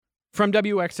From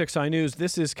WXXI News,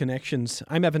 this is Connections.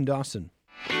 I'm Evan Dawson.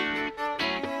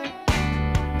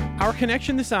 Our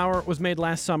connection this hour was made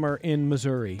last summer in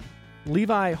Missouri.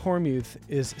 Levi Hormuth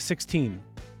is 16.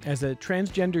 As a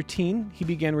transgender teen, he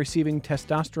began receiving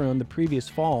testosterone the previous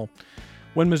fall.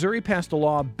 When Missouri passed a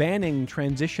law banning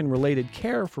transition-related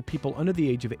care for people under the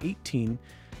age of 18,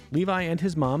 Levi and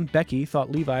his mom, Becky,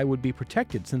 thought Levi would be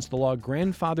protected since the law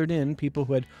grandfathered in people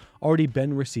who had already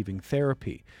been receiving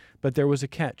therapy. But there was a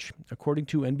catch. According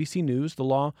to NBC News, the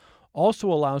law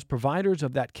also allows providers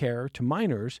of that care to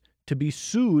minors to be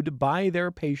sued by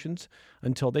their patients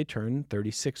until they turn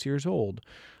 36 years old.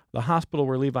 The hospital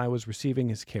where Levi was receiving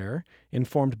his care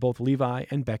informed both Levi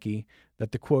and Becky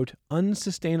that the, quote,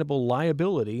 unsustainable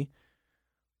liability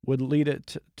would lead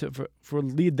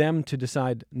them to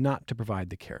decide not to provide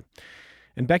the care.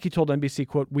 And Becky told NBC,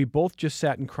 quote, we both just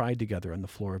sat and cried together on the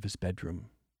floor of his bedroom.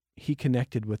 He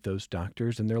connected with those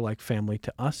doctors, and they're like family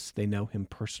to us. They know him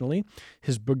personally.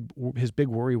 His big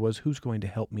worry was, who's going to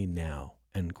help me now?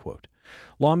 End quote.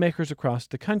 Lawmakers across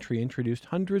the country introduced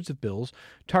hundreds of bills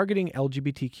targeting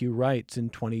LGBTQ rights in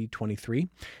 2023.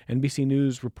 NBC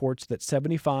News reports that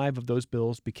 75 of those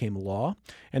bills became law,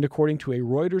 and according to a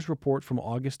Reuters report from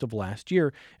August of last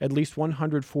year, at least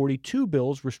 142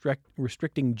 bills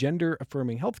restricting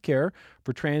gender-affirming health care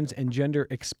for trans and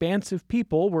gender-expansive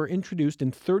people were introduced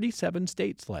in 37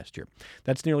 states last year.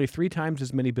 That's nearly 3 times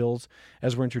as many bills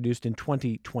as were introduced in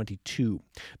 2022.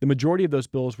 The majority of those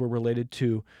bills were related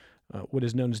to what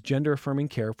is known as gender-affirming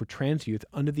care for trans youth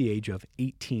under the age of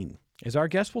 18. As our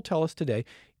guest will tell us today,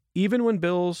 even when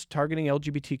bills targeting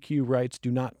LGBTQ rights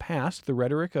do not pass, the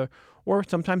rhetoric or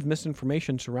sometimes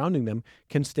misinformation surrounding them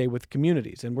can stay with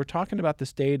communities. And we're talking about the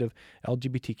state of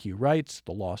LGBTQ rights,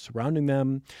 the law surrounding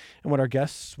them, and what our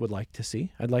guests would like to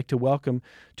see. I'd like to welcome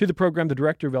to the program the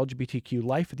Director of LGBTQ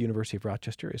Life at the University of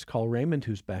Rochester, is Carl Raymond,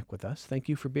 who's back with us. Thank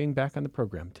you for being back on the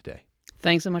program today.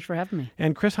 Thanks so much for having me.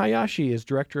 And Chris Hayashi is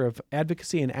Director of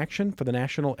Advocacy and Action for the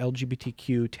National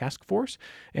LGBTQ Task Force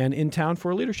and in town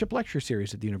for a leadership lecture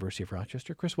series at the University of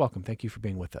Rochester. Chris, welcome. Thank you for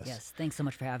being with us. Yes, thanks so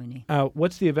much for having me.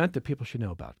 What's the event that people should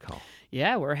know about, Carl?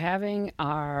 Yeah, we're having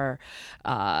our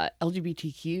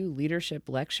LGBTQ leadership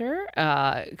lecture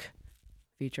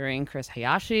featuring Chris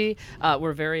Hayashi.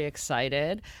 We're very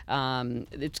excited.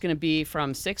 It's going to be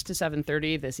from 6 to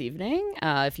 7:30 this evening.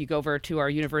 If you go over to our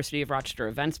University of Rochester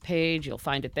events page, you'll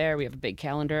find it there. We have a big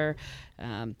calendar.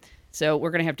 So we're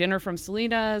going to have dinner from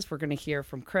Selena's. We're going to hear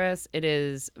from Chris. It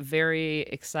is very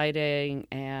exciting,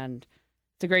 and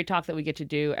it's a great talk that we get to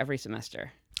do every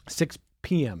semester. 6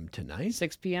 p.m. tonight?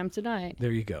 6 p.m. tonight.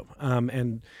 There you go.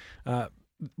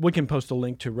 We can post a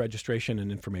link to registration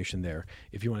and information there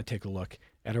if you want to take a look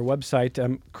at our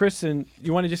website. Chris, and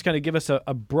you want to just kind of give us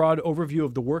a broad overview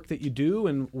of the work that you do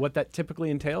and what that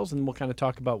typically entails, and we'll kind of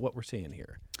talk about what we're seeing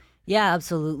here. Yeah,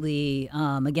 absolutely.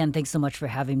 Again, thanks so much for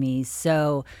having me.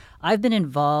 So I've been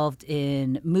involved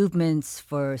in movements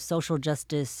for social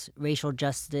justice, racial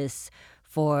justice,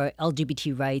 for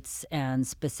LGBT rights and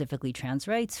specifically trans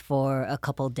rights for a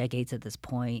couple decades at this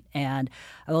point. And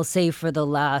I will say for the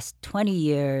last 20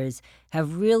 years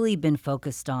have really been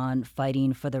focused on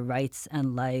fighting for the rights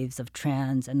and lives of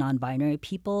trans and non-binary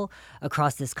people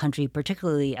across this country,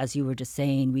 particularly, as you were just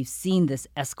saying, we've seen this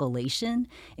escalation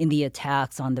in the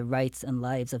attacks on the rights and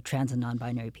lives of trans and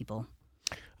non-binary people.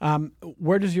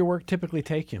 Where does your work typically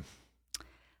take you?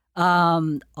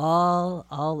 All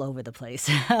over the place.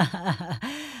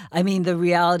 I mean, the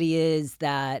reality is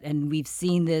that, and we've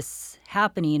seen this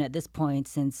happening at this point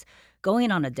since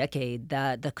going on a decade,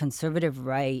 that the conservative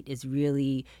right is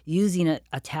really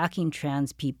attacking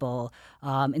trans people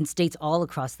in states all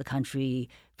across the country,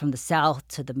 from the South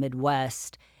to the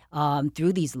Midwest,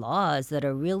 through these laws that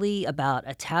are really about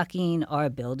attacking our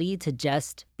ability to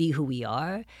just be who we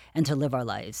are and to live our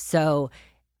lives. So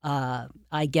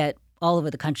I get all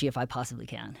over the country if I possibly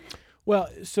can. Well,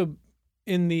 so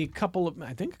in the couple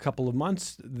of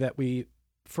months that we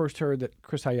first heard that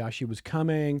Chris Hayashi was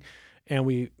coming and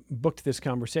we booked this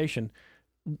conversation,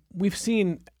 we've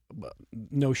seen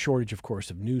no shortage, of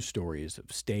course, of news stories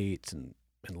of states and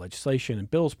legislation and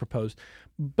bills proposed,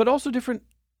 but also different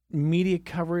media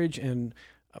coverage and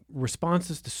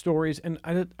responses to stories. And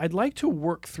I'd like to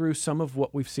work through some of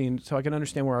what we've seen so I can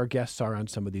understand where our guests are on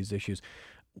some of these issues.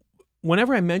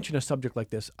 Whenever I mention a subject like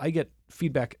this, I get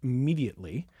feedback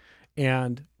immediately.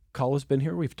 And Carl has been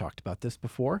here. We've talked about this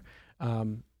before.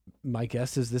 My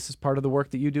guess is this is part of the work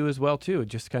that you do as well, too,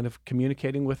 just kind of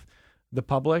communicating with the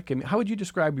public. I mean, how would you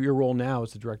describe your role now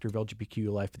as the Director of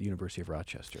LGBTQ Life at the University of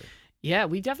Rochester? Yeah,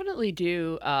 we definitely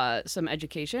do some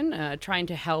education, trying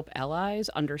to help allies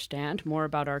understand more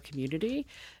about our community.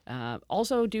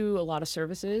 Also do a lot of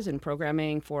services and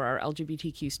programming for our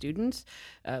LGBTQ students.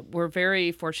 We're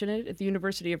very fortunate at the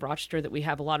University of Rochester that we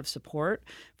have a lot of support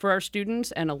for our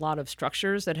students and a lot of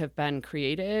structures that have been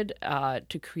created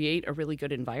to create a really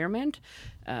good environment.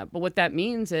 But what that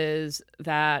means is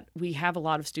that we have a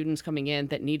lot of students coming in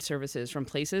that need services from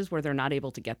places where they're not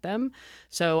able to get them.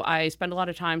 So I spend a lot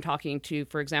of time talking to,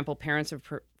 for example, parents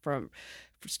from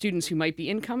students who might be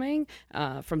incoming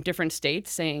from different states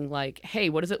saying like, hey,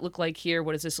 what does it look like here?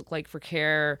 What does this look like for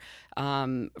care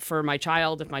for my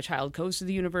child? If my child goes to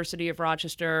the University of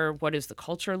Rochester, what does the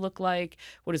culture look like?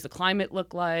 What does the climate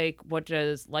look like? What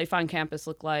does life on campus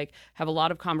look like? Have a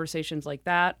lot of conversations like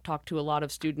that, talk to a lot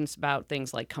of students about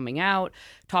things like coming out,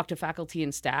 talk to faculty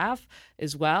and staff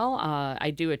as well. I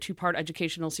do a 2-part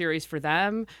educational series for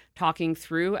them, talking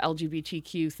through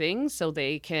LGBTQ things so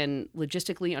they can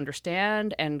logistically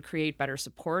understand and create better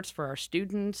supports for our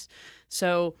students.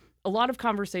 So a lot of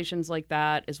conversations like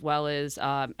that, as well as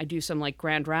I do some like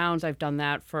grand rounds. I've done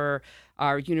that for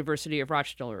our University of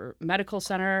Rochester Medical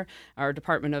Center, our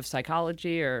Department of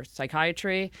Psychology or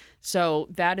Psychiatry. So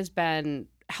that has been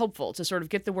helpful to sort of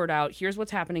get the word out. Here's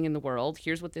what's happening in the world.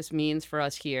 Here's what this means for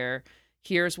us here.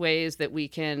 Here's ways that we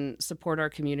can support our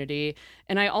community.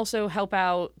 And I also help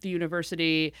out the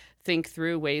university think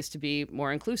through ways to be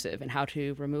more inclusive and how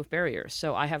to remove barriers.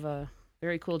 So I have a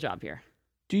very cool job here.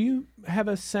 Do you have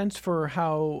a sense for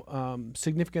how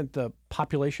significant the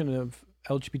population of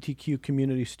LGBTQ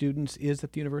community students is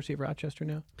at the University of Rochester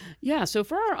now? Yeah, so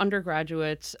for our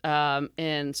undergraduates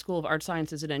in School of Art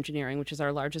Sciences and Engineering, which is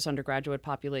our largest undergraduate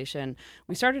population,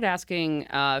 we started asking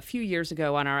a few years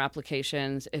ago on our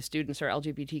applications if students are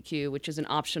LGBTQ, which is an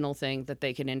optional thing that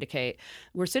they can indicate.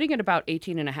 We're sitting at about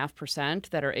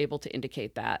 18.5% that are able to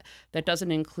indicate that. That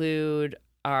doesn't include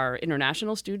our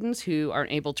international students who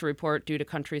aren't able to report due to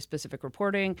country-specific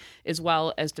reporting, as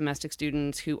well as domestic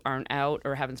students who aren't out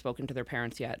or haven't spoken to their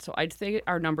parents yet. So I'd say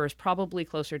our number is probably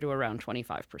closer to around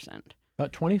 25%.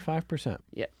 About 25%?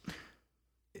 Yeah.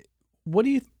 What do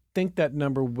you think that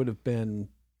number would have been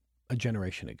a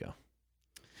generation ago?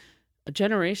 A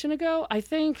generation ago, I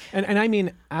think. And I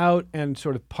mean out and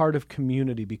sort of part of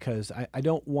community, because I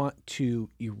don't want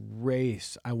to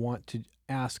erase. I want to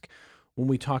ask, when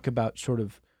we talk about sort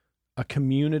of a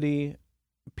community,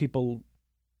 people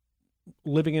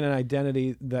living in an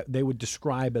identity that they would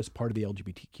describe as part of the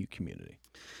LGBTQ community.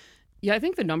 Yeah, I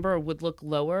think the number would look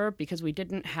lower because we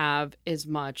didn't have as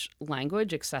much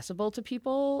language accessible to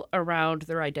people around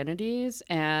their identities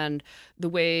and the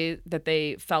way that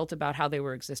they felt about how they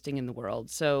were existing in the world.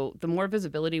 So the more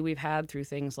visibility we've had through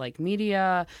things like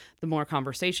media, the more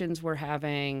conversations we're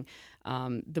having,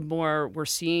 the more we're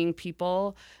seeing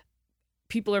people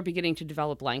are beginning to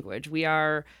develop language. We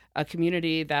are a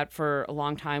community that for a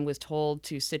long time was told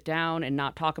to sit down and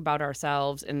not talk about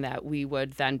ourselves and that we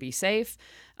would then be safe.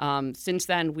 Since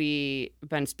then, we've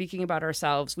been speaking about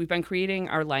ourselves. We've been creating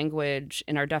our language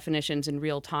and our definitions in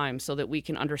real time so that we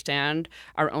can understand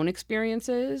our own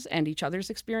experiences and each other's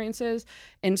experiences.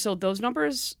 And so those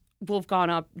numbers will have gone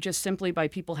up just simply by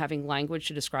people having language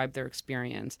to describe their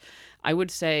experience. I would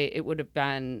say it would have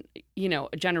been,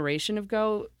 a generation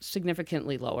ago,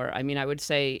 significantly lower. I mean, I would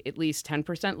say at least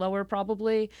 10% lower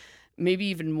probably, maybe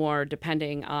even more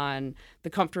depending on the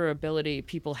comfortability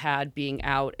people had being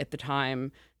out at the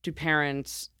time to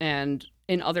parents and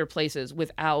in other places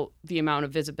without the amount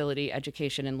of visibility,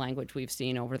 education, and language we've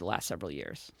seen over the last several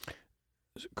years.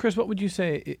 Chris, what would you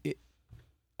say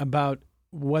about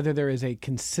whether there is a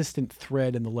consistent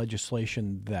thread in the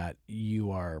legislation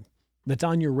that's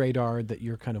on your radar that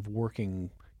you're kind of working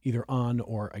either on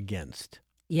or against?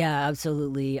 Yeah,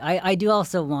 absolutely. I do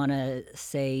also want to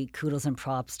say kudos and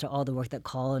props to all the work that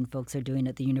Call and folks are doing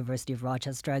at the University of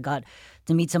Rochester. I got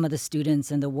to meet some of the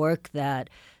students, and the work that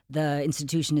the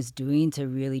institution is doing to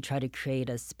really try to create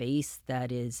a space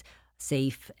that is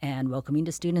safe and welcoming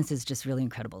to students is just really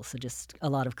incredible. So just a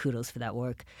lot of kudos for that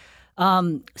work.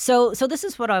 So this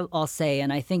is what I'll say,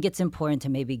 and I think it's important to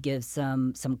maybe give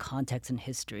some context and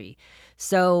history.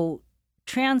 So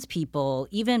trans people,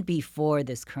 even before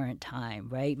this current time,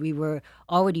 right, we were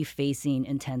already facing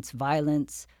intense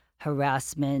violence,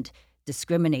 harassment,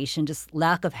 discrimination, just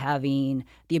lack of having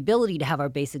the ability to have our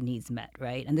basic needs met,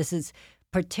 right? And this is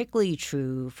particularly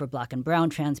true for Black and brown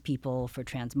trans people, for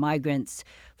trans migrants,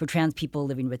 for trans people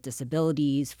living with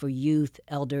disabilities, for youth,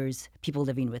 elders, people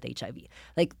living with HIV.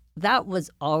 Like, that was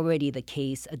already the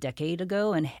case a decade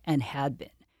ago and had been,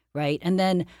 right? And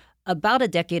then about a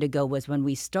decade ago was when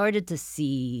we started to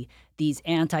see these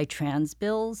anti-trans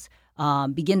bills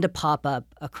begin to pop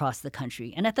up across the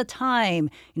country. And at the time,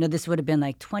 this would have been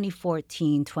like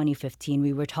 2014, 2015,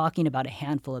 we were talking about a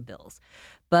handful of bills.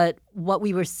 But what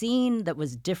we were seeing that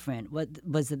was different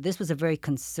was that this was a very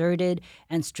concerted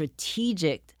and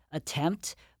strategic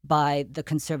attempt by the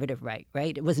conservative right?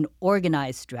 It was an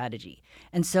organized strategy.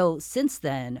 And so since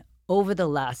then, over the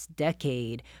last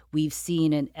decade, we've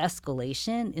seen an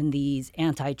escalation in these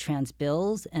anti-trans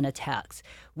bills and attacks,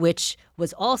 which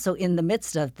was also in the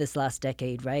midst of this last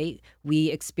decade, right? We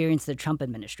experienced the Trump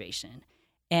administration.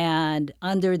 And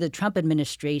under the Trump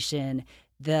administration,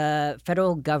 the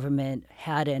federal government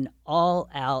had an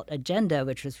all-out agenda,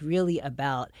 which was really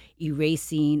about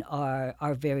erasing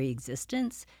our very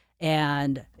existence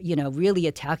and, really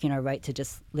attacking our right to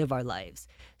just live our lives.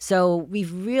 So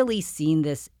we've really seen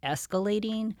this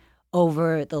escalating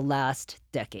over the last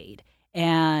decade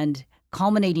and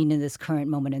culminating in this current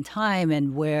moment in time,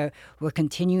 and where we're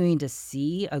continuing to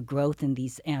see a growth in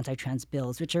these anti-trans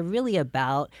bills, which are really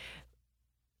about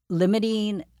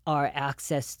limiting our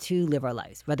access to live our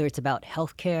lives, whether it's about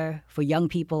healthcare for young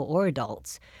people or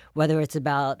adults, whether it's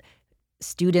about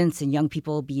students and young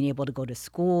people being able to go to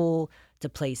school, to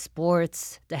play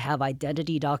sports, to have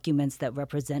identity documents that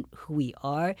represent who we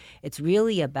are. It's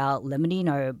really about limiting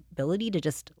our ability to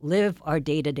just live our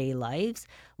day-to-day lives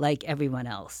like everyone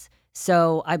else.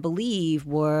 So I believe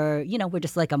we're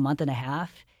just like a month and a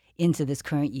half into this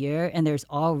current year, and there's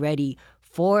already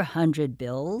 400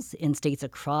 bills in states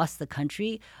across the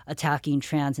country attacking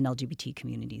trans and LGBT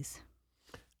communities.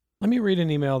 Let me read an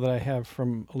email that I have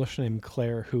from a listener named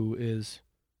Claire, who is,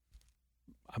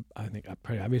 I think,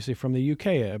 pretty obviously from the UK,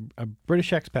 a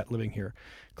British expat living here.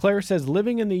 Claire says,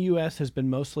 living in the US has been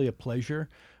mostly a pleasure,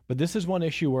 but this is one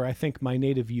issue where I think my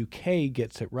native UK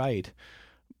gets it right.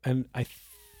 And I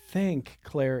think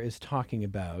Claire is talking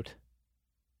about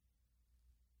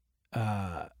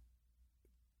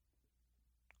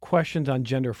questions on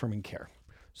gender-affirming care.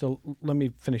 So let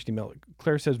me finish the email.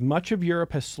 Claire says, much of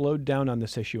Europe has slowed down on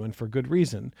this issue, and for good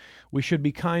reason. We should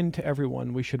be kind to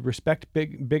everyone. We should respect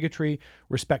bigotry,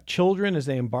 respect children as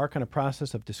they embark on a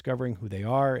process of discovering who they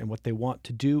are and what they want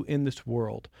to do in this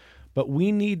world. But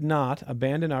we need not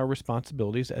abandon our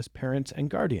responsibilities as parents and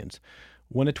guardians.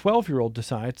 When a 12-year-old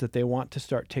decides that they want to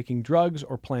start taking drugs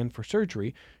or plan for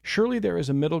surgery, surely there is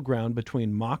a middle ground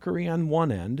between mockery on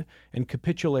one end and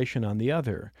capitulation on the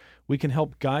other. We can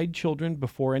help guide children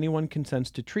before anyone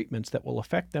consents to treatments that will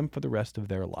affect them for the rest of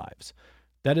their lives.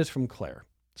 That is from Claire.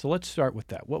 So let's start with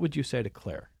that. What would you say to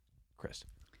Claire, Chris?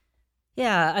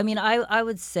 Yeah, I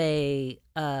would say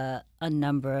a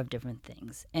number of different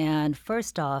things. And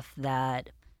first off, that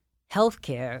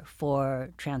healthcare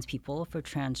for trans people, for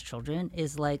trans children,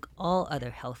 is like all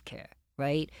other healthcare,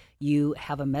 right? You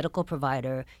have a medical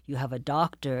provider, you have a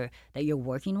doctor that you're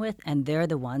working with, and they're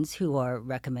the ones who are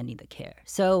recommending the care.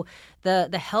 So the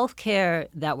healthcare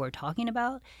that we're talking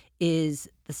about is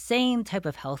the same type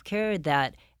of healthcare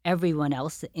that everyone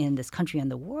else in this country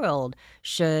and the world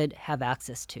should have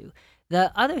access to. The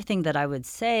other thing that I would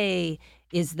say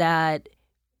is that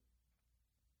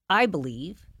I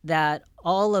believe that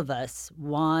all of us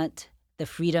want the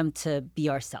freedom to be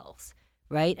ourselves,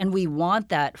 right? And we want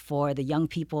that for the young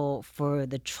people, for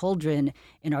the children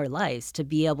in our lives, to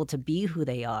be able to be who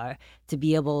they are, to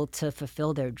be able to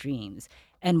fulfill their dreams.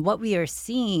 And what we are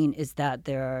seeing is that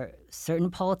there are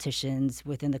certain politicians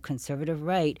within the conservative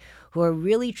right who are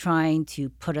really trying to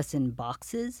put us in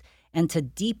boxes and to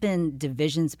deepen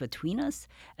divisions between us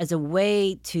as a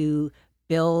way to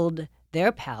build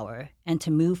their power and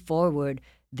to move forward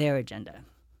their agenda.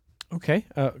 Okay.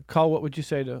 Carl, what would you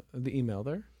say to the email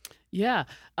there? Yeah.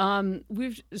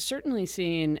 We've certainly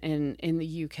seen in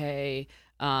the UK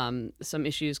some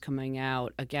issues coming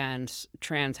out against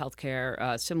trans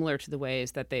healthcare, similar to the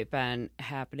ways that they've been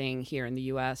happening here in the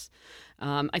US.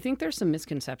 I think there's some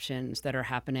misconceptions that are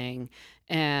happening,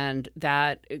 and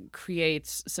that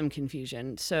creates some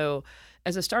confusion. So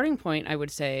as a starting point, I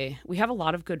would say we have a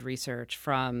lot of good research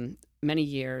from many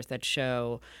years that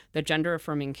show that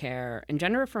gender-affirming care, and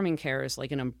gender-affirming care is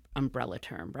like an umbrella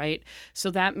term, right?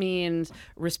 So that means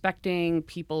respecting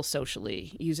people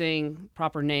socially, using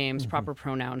proper names, proper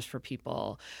pronouns for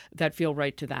people that feel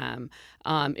right to them.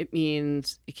 It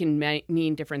means it can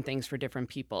mean different things for different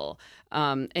people.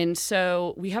 And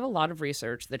so we have a lot of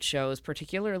research that shows,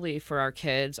 particularly for our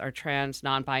kids, our trans,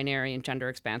 non-binary, and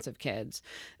gender-expansive kids,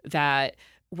 that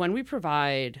when we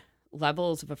provide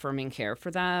levels of affirming care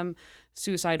for them,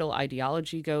 suicidal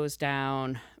ideology goes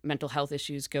down, mental health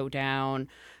issues go down,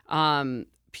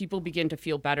 people begin to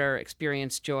feel better,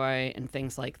 experience joy, and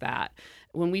things like that.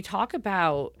 When we talk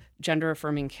about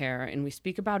gender-affirming care and we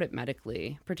speak about it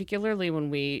medically, particularly when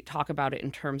we talk about it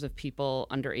in terms of people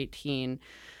under 18,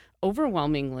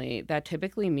 overwhelmingly, that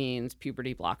typically means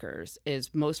puberty blockers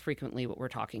is most frequently what we're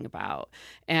talking about.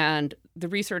 And the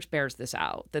research bears this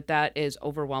out, that is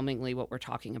overwhelmingly what we're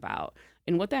talking about.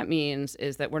 And what that means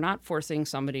is that we're not forcing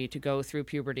somebody to go through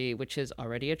puberty, which is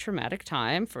already a traumatic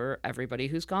time for everybody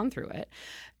who's gone through it,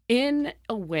 in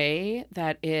a way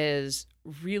that is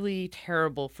really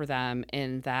terrible for them,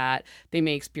 in that they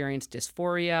may experience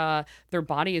dysphoria. Their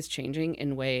body is changing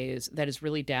in ways that is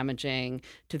really damaging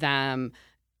to them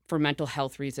for mental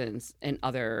health reasons and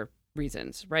other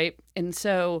reasons, right? And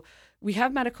so we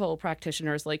have medical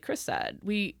practitioners, like Chris said,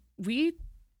 we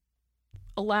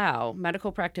allow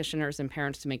medical practitioners and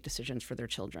parents to make decisions for their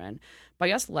children.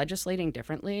 By us legislating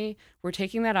differently, we're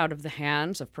taking that out of the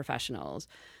hands of professionals.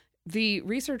 The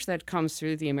research that comes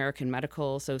through the American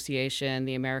Medical Association,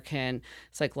 the American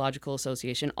Psychological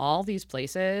Association, all these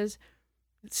places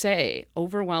say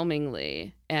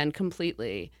overwhelmingly and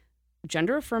completely,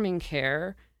 gender-affirming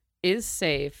care is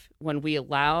safe when we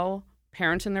allow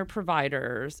parents and their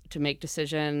providers to make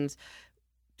decisions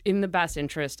in the best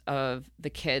interest of the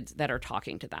kids that are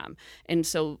talking to them. And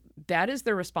so that is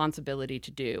their responsibility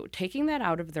to do. Taking that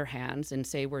out of their hands and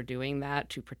say we're doing that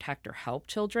to protect or help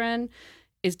children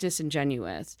is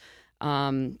disingenuous.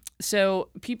 So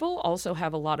people also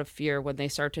have a lot of fear when they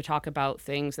start to talk about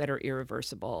things that are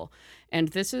irreversible. And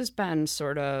this has been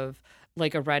sort of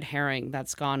like a red herring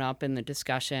that's gone up in the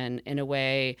discussion in a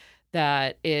way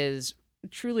that is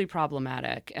truly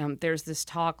problematic. There's this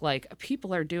talk like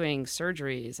people are doing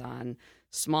surgeries on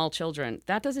small children.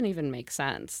 That doesn't even make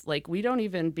sense. Like, we don't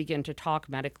even begin to talk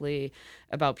medically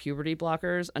about puberty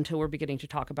blockers until we're beginning to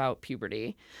talk about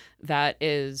puberty. That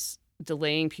is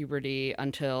delaying puberty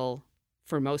until,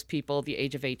 for most people, the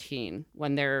age of 18,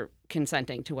 when they're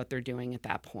consenting to what they're doing at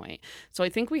that point. So I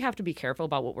think we have to be careful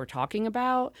about what we're talking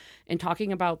about and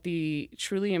talking about the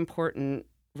truly important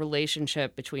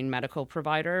relationship between medical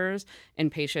providers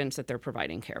and patients that they're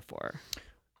providing care for.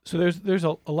 So there's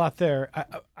a lot there.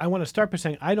 I want to start by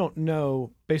saying I don't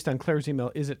know, based on Claire's email,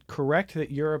 is it correct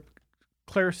that Europe,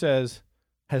 Claire says,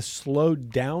 has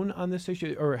slowed down on this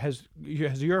issue, or has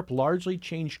Europe largely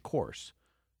changed course?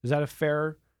 Is that a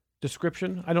fair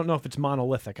description? I don't know if it's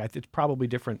monolithic. It's probably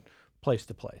different place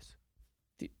to place.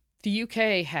 The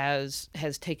UK has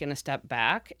taken a step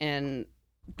back in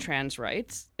trans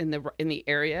rights in the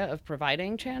area of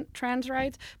providing trans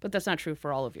rights, but that's not true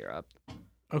for all of Europe.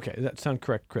 Okay, that sounds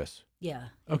correct, Chris? Yeah.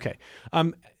 Okay.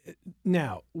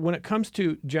 Now, when it comes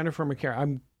to gender-affirming care,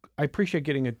 I appreciate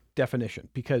getting a definition,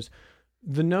 because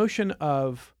the notion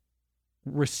of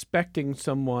respecting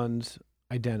someone's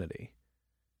identity,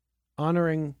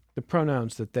 honoring the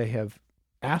pronouns that they have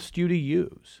asked you to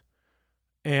use,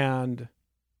 and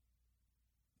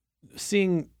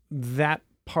seeing that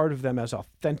part of them as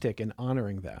authentic and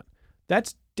honoring that,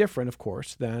 that's different, of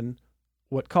course, than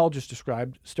what Carl just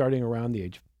described, starting around the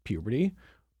age of puberty,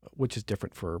 which is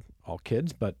different for all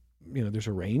kids, but there's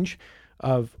a range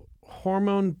of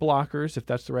hormone blockers, if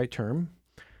that's the right term,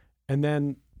 and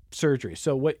then surgery.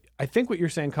 So what you're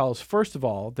saying, Carl, is, first of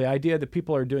all, the idea that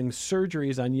people are doing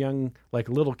surgeries on young, like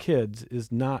little kids,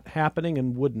 is not happening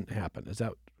and wouldn't happen. Is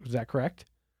that correct?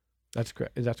 That's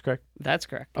correct. Is that correct? That's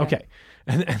correct. Yeah. Okay.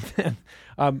 And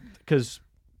then, because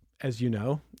as you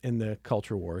know, in the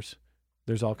culture wars,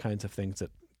 there's all kinds of things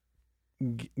that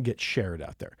get shared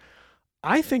out there.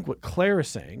 I think what Claire is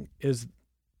saying is,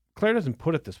 Claire doesn't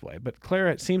put it this way, but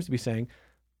Claire seems to be saying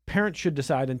parents should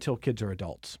decide until kids are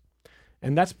adults.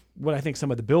 And that's what I think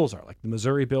some of the bills are, like the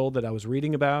Missouri bill that I was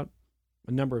reading about,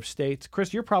 a number of states.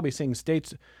 Chris, you're probably seeing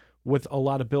states with a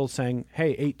lot of bills saying,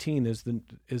 hey, 18 is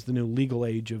the new legal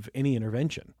age of any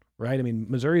intervention, right? I mean,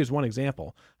 Missouri is one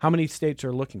example. How many states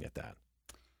are looking at that?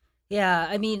 Yeah,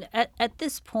 I mean, at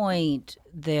this point,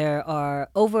 there are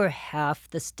over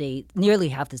nearly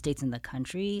half the states in the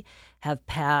country have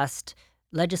passed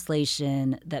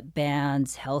legislation that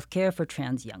bans healthcare for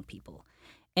trans young people.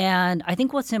 And I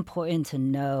think what's important to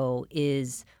know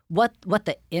is what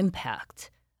the impact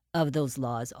of those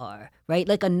laws are, right?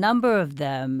 Like a number of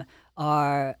them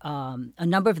are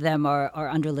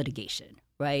under litigation,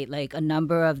 right? Like a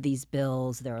number of these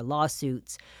bills, there are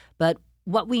lawsuits, but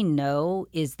what we know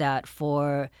is that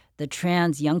for the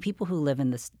trans young people who live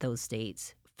in those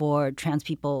states, for trans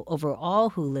people overall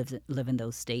who live in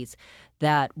those states,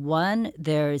 that one,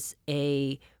 there's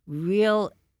a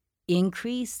real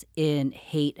increase in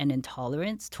hate and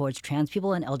intolerance towards trans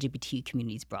people and LGBT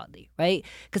communities broadly, right?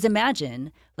 Because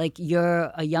imagine, like,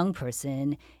 you're a young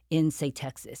person in, say,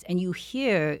 Texas, and you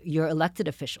hear your elected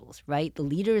officials, right, the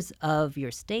leaders of your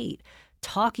state,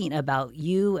 talking about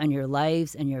you and your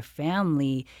lives and your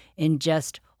family in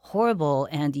just horrible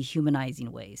and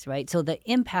dehumanizing ways, right? So the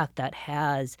impact that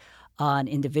has on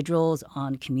individuals,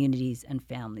 on communities and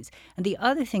families. And the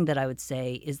other thing that I would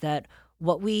say is that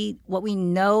what we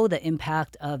know the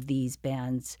impact of these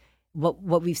bans,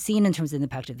 what we've seen in terms of the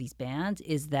impact of these bans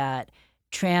is that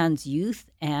trans youth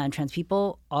and trans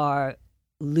people are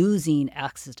losing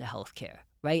access to health care,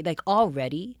 right? Like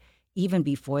already, even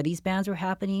before these bans were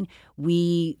happening,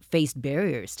 we faced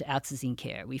barriers to accessing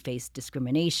care. We faced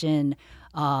discrimination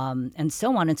and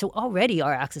so on. And so already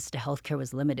our access to healthcare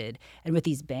was limited. And with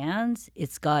these bans,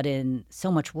 it's gotten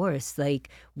so much worse. Like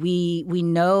we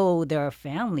know there are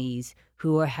families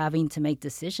who are having to make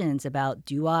decisions about,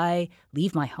 do I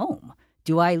leave my home?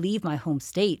 Do I leave my home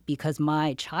state because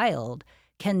my child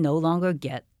can no longer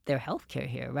get their health care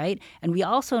here, right? And we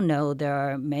also know there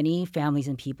are many families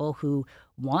and people who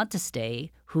want to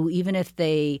stay, who even if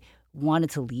they wanted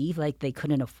to leave, like they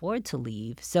couldn't afford to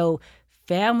leave. So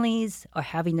families are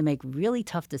having to make really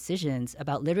tough decisions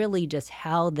about literally just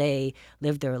how they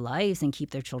live their lives and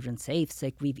keep their children safe. It's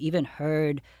like we've even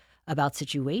heard about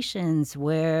situations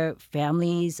where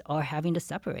families are having to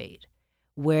separate,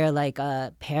 where like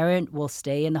a parent will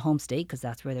stay in the home state because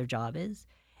that's where their job is,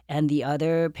 and the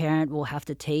other parent will have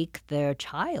to take their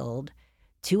child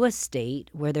to a state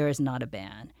where there is not a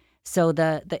ban. So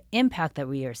the impact that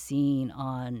we are seeing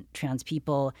on trans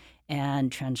people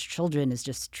and trans children is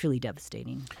just truly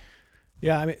devastating.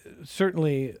 Yeah, I mean,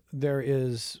 certainly there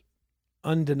is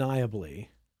undeniably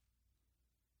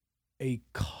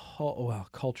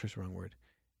culture's the wrong word,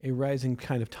 a rising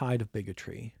kind of tide of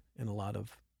bigotry in a lot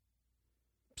of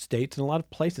states and a lot of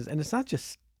places. And it's not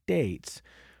just states.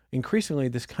 Increasingly,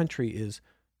 this country is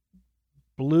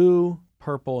blue,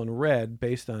 purple, and red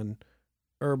based on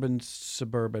urban,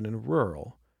 suburban, and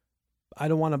rural. I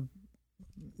don't want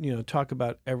to, talk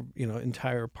about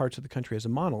entire parts of the country as a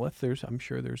monolith. I'm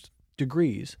sure there's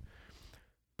degrees,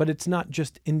 but it's not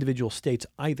just individual states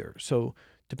either. So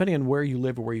depending on where you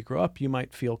live or where you grow up, you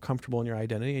might feel comfortable in your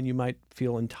identity, and you might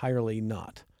feel entirely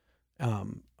not,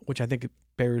 which I think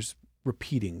bears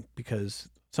repeating, because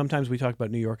sometimes we talk about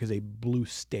New York as a blue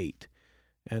state.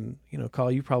 And,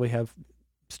 Carl, you probably have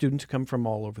students who come from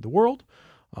all over the world,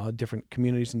 different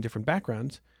communities and different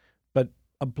backgrounds, but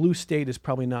a blue state is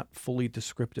probably not fully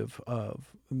descriptive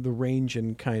of the range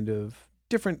and kind of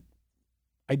different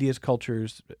ideas,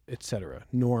 cultures, et cetera,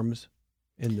 norms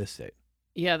in this state.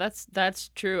 Yeah, that's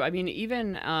true. I mean,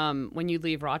 even when you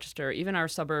leave Rochester, even our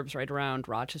suburbs right around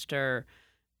Rochester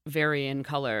vary in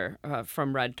color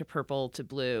from red to purple to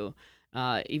blue,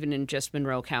 even in just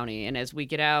Monroe County. And as we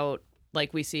get out,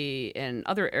 like we see in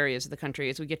other areas of the country,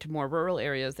 as we get to more rural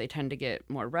areas, they tend to get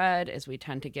more red. As we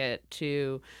tend to get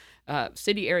to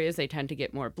city areas, they tend to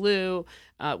get more blue,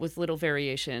 with little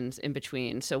variations in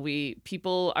between. So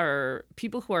people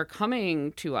who are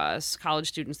coming to us, college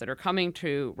students that are coming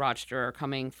to Rochester, are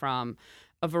coming from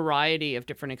a variety of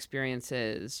different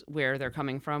experiences where they're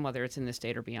coming from, whether it's in the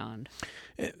state or beyond.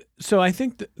 So I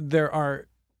think that there are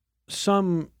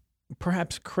some,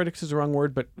 perhaps critics is the wrong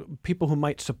word, but people who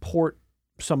might support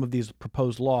some of these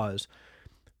proposed laws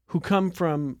who come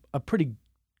from a pretty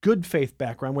good faith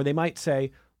background where they might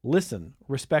say, listen,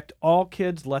 respect all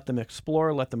kids, let them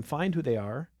explore, let them find who they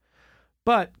are.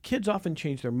 But kids often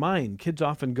change their mind. Kids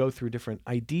often go through different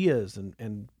ideas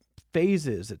and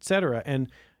phases, et cetera.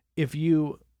 And if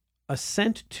you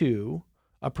assent to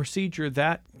a procedure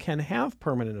that can have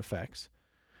permanent effects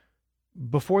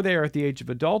before they are at the age of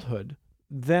adulthood,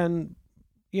 then,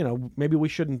 maybe we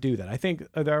shouldn't do that. I think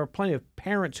there are plenty of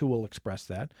parents who will express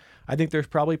that. I think there's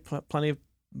probably plenty of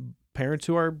parents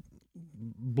who are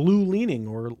blue-leaning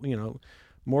or,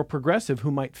 more progressive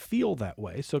who might feel that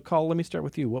way. So, Carl, let me start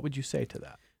with you. What would you say to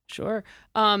that? Sure.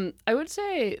 I would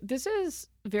say this is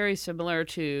very similar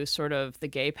to sort of the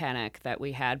gay panic that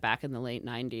we had back in the late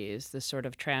 90s, this sort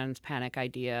of trans panic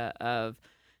idea of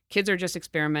kids are just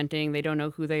experimenting. They don't know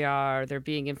who they are. They're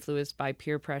being influenced by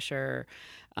peer pressure.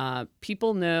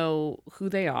 People know who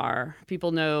they are.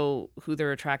 People know who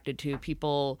they're attracted to.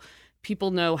 People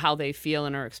know how they feel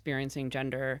and are experiencing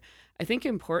gender. I think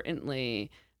importantly,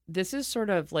 this is sort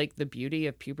of like the beauty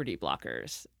of puberty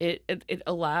blockers. It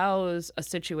allows a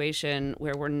situation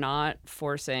where we're not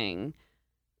forcing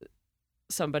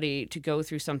somebody to go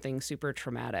through something super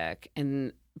traumatic.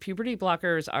 And puberty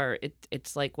blockers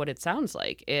it's like what it sounds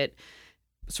like. It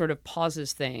sort of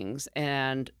pauses things,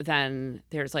 and then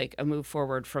there's like a move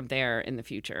forward from there in the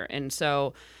future. And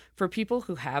so for people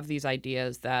who have these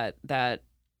ideas that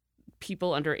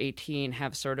people under 18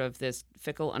 have sort of this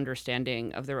fickle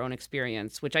understanding of their own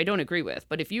experience, which I don't agree with.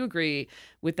 But if you agree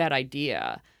with that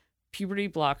idea, puberty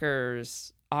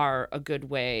blockers are a good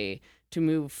way to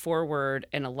move forward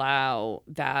and allow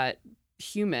that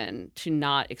human to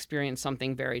not experience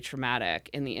something very traumatic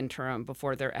in the interim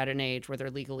before they're at an age where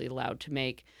they're legally allowed to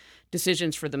make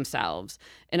decisions for themselves.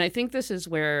 And I think this is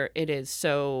where it is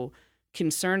so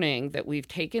concerning that we've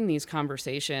taken these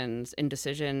conversations and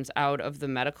decisions out of the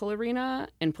medical arena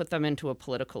and put them into a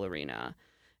political arena.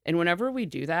 And whenever we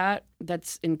do that,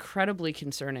 that's incredibly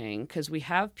concerning, because we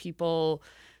have people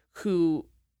who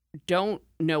don't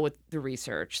know what the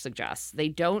research suggests. They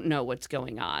don't know what's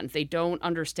going on. They don't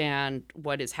understand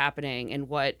what is happening and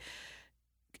what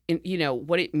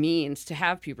it means to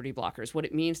have puberty blockers, what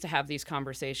it means to have these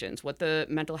conversations, what the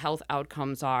mental health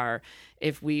outcomes are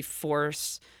if we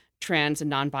force trans and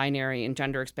non-binary and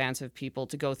gender expansive people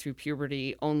to go through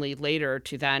puberty only later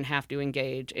to then have to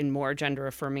engage in more gender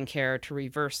affirming care to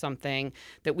reverse something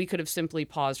that we could have simply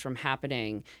paused from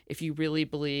happening if you really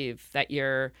believe that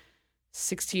your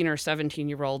 16 or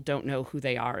 17-year-old don't know who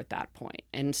they are at that point.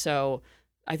 And so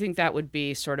I think that would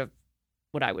be sort of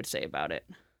what I would say about it.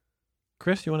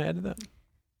 Chris, you want to add to that?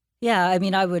 Yeah, I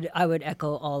mean, I would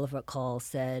echo all of what Call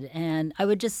said, and I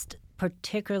would just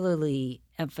particularly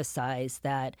emphasize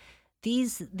that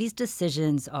these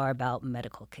decisions are about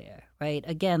medical care, right?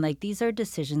 Again, like, these are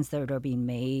decisions that are being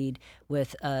made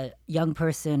with a young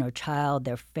person or child,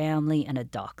 their family, and a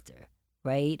doctor,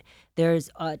 right? There's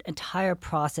an entire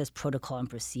process, protocol, and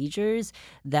procedures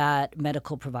that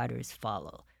medical providers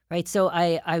follow. Right. So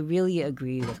I really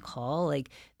agree with Call. Like,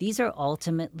 these are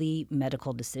ultimately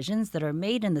medical decisions that are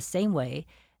made in the same way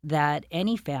that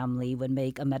any family would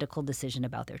make a medical decision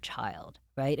about their child.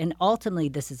 Right. And ultimately,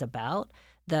 this is about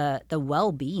the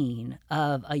well-being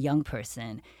of a young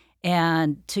person.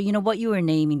 And to, what you were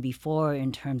naming before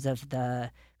in terms of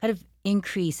the kind of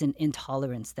increase in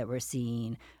intolerance that we're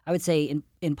seeing, I would say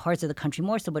in parts of the country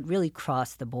more so, but really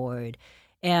across the board.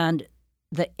 And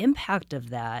the impact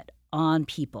of that on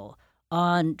people,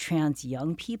 on trans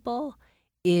young people,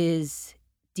 is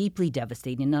deeply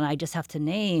devastating. And I just have to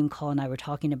name, Cole and I were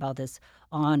talking about this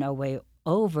on our way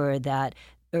over, that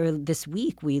this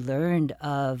week we learned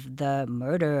of the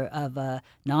murder of a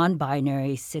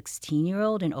non-binary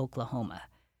 16-year-old in Oklahoma,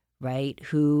 right,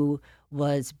 who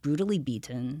was brutally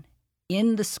beaten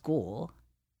in the school.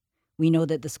 We know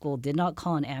that the school did not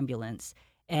call an ambulance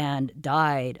and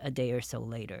died a day or so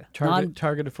later.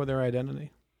 Targeted for their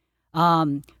identity?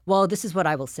 Well, this is what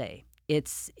I will say.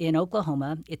 It's in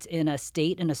Oklahoma. It's in a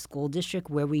state and a school district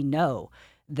where we know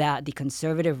that the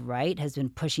conservative right has been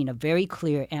pushing a very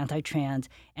clear anti-trans,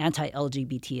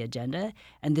 anti-LGBT agenda,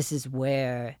 and this is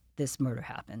where this murder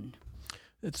happened.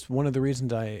 It's one of the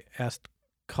reasons I asked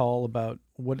Call about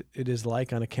what it is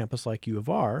like on a campus like U of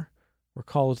R, where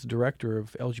Call is the director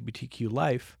of LGBTQ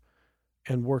Life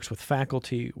and works with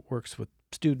faculty, works with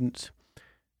students,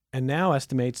 and now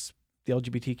estimates the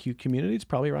LGBTQ community is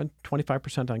probably around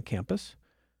 25% on campus.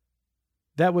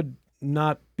 That would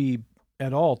not be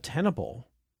at all tenable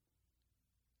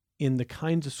in the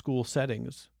kinds of school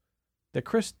settings that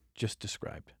Chris just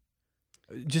described,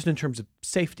 just in terms of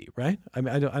safety, right? I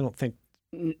mean, I don't think.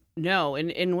 No,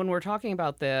 and when we're talking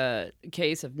about the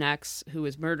case of Nex, who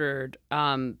was murdered,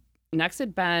 Nex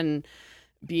had been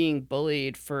being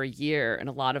bullied for a year, and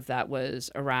a lot of that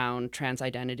was around trans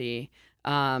identity.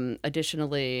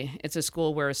 Additionally, it's a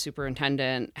school where a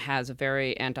superintendent has a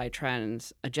very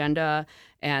anti-trans agenda,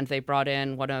 and they brought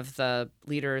in one of the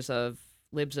leaders of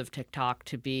Libs of TikTok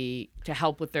to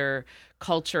help with their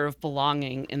culture of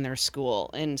belonging in their school.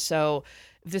 And so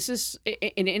this is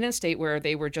in a state where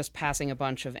they were just passing a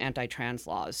bunch of anti-trans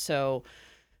laws. So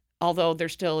although they're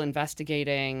still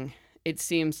investigating, it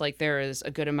seems like there is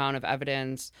a good amount of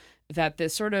evidence that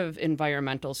this sort of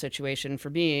environmental situation for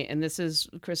me, and this is,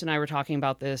 Chris and I were talking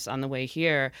about this on the way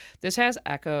here, this has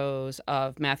echoes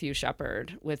of Matthew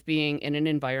Shepard with being in an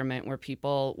environment where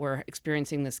people were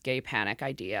experiencing this gay panic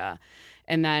idea,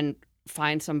 and then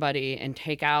find somebody and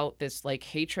take out this like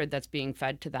hatred that's being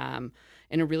fed to them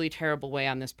in a really terrible way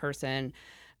on this person.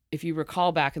 If you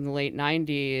recall back in the late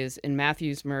 90s in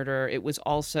Matthew's murder, it was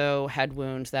also head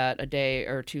wounds that a day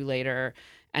or two later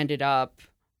ended up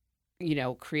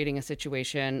creating a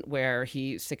situation where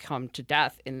he succumbed to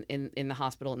death in the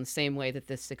hospital in the same way that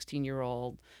this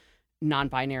 16-year-old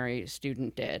non-binary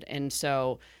student did. And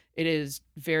so it is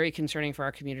very concerning for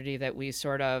our community that we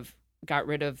sort of got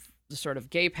rid of the sort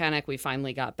of gay panic. We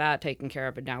finally got that taken care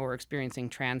of, but now we're experiencing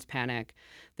trans panic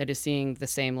that is seeing the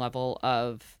same level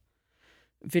of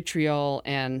vitriol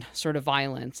and sort of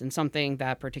violence, and something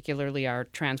that particularly our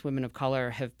trans women of color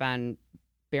have been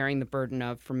bearing the burden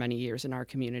of for many years in our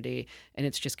community. And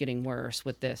it's just getting worse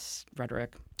with this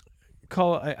rhetoric.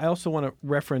 Call, I also want to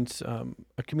reference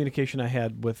a communication I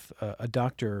had with a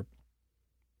doctor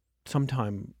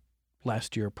sometime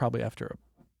last year, probably after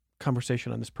a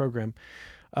conversation on this program.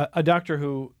 A doctor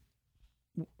who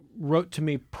wrote to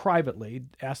me privately,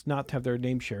 asked not to have their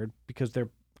name shared because they're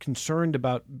concerned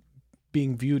about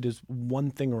being viewed as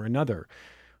one thing or another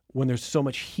when there's so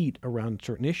much heat around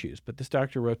certain issues. But this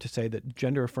doctor wrote to say that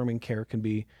gender-affirming care can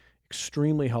be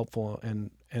extremely helpful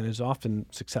and is often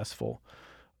successful.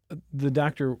 The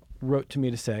doctor wrote to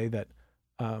me to say that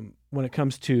when it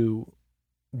comes to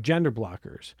gender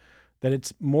blockers, that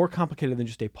it's more complicated than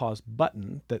just a pause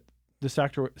button, that this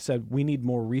doctor said we need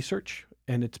more research,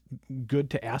 and it's good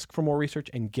to ask for more research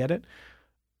and get it,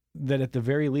 that at the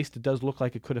very least it does look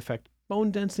like it could affect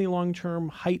bone density long-term,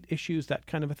 height issues, that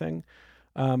kind of a thing.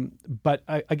 But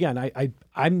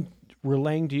I'm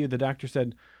relaying to you, the doctor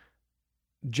said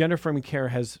gender-affirming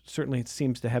care certainly it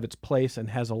seems to have its place and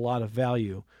has a lot of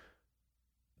value.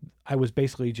 I was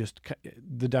basically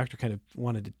the doctor kind of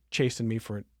wanted to chasten me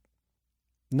for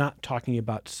not talking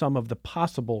about some of the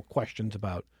possible questions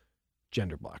about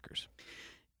gender blockers.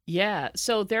 Yeah.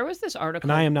 So there was this article.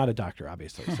 And I am not a doctor,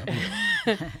 obviously.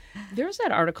 So. There was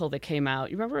that article that came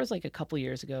out. You remember it was like a couple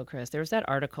years ago, Chris. There was that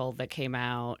article that came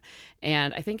out,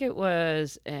 and I think it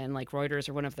was in like Reuters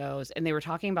or one of those, and they were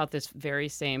talking about this very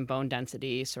same bone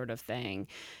density sort of thing.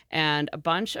 And a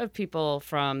bunch of people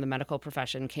from the medical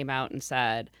profession came out and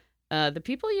said, the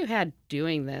people you had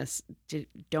doing this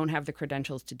don't have the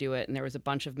credentials to do it, and there was a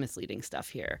bunch of misleading stuff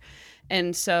here.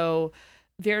 And so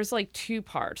there's like two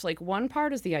parts. Like one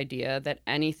part is the idea that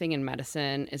anything in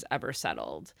medicine is ever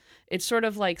settled. It's sort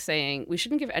of like saying we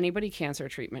shouldn't give anybody cancer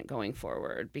treatment going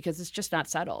forward because it's just not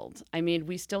settled. I mean,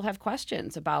 we still have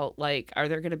questions about like, are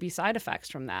there going to be side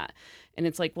effects from that? And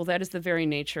it's like, well, that is the very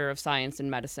nature of science and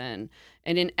medicine.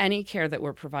 And in any care that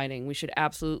we're providing, we should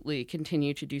absolutely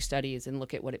continue to do studies and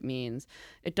look at what it means.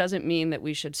 It doesn't mean that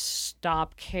we should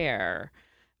stop care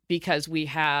because we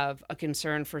have a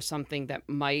concern for something that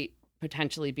might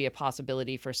potentially be a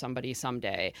possibility for somebody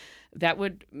someday. That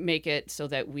would make it so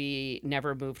that we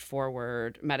never moved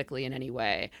forward medically in any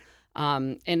way.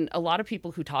 And a lot of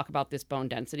people who talk about this bone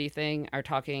density thing are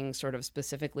talking sort of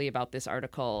specifically about this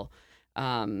article.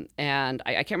 And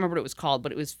I can't remember what it was called,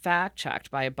 but it was fact checked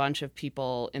by a bunch of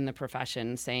people in the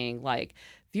profession saying like,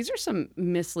 these are some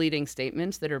misleading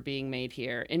statements that are being made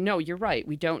here. And no, you're right.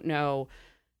 We don't know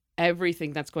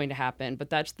everything that's going to happen, but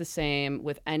that's the same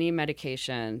with any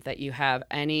medication that you have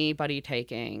anybody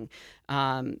taking.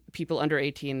 People under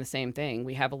 18, the same thing.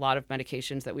 We have a lot of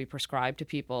medications that we prescribe to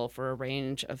people for a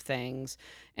range of things,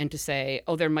 and to say,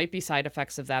 oh, there might be side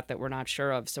effects of that we're not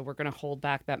sure of, so we're going to hold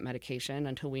back that medication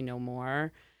until we know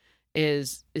more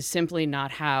is simply not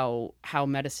how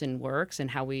medicine works and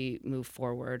how we move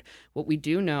forward. What we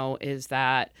do know is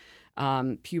that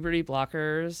puberty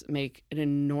blockers make an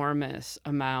enormous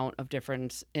amount of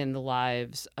difference in the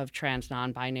lives of trans,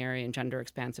 non-binary, and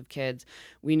gender-expansive kids.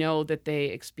 We know that they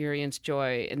experience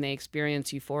joy and they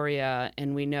experience euphoria,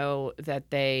 and we know that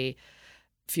they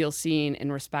feel seen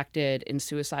and respected, and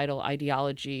suicidal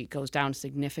ideology goes down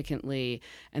significantly,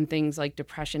 and things like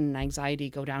depression and anxiety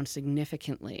go down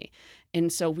significantly.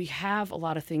 And so we have a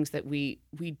lot of things that we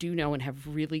do know and have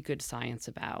really good science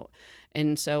about.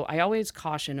 And so I always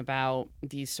caution about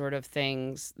these sort of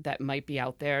things that might be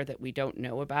out there that we don't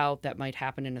know about, that might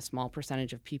happen in a small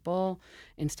percentage of people,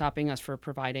 and stopping us for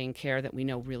providing care that we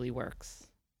know really works.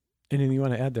 Anything you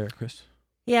want to add there, Chris?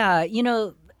 Yeah,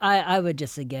 I would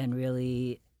just, again,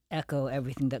 really echo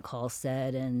everything that Carl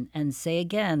said and say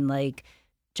again, like,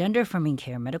 gender-affirming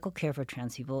care, medical care for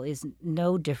trans people is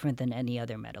no different than any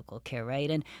other medical care,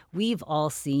 right? And we've all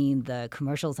seen the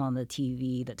commercials on the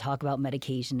TV that talk about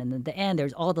medication, and at the end,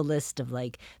 there's all the list of,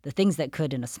 like, the things that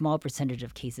could, in a small percentage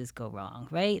of cases, go wrong,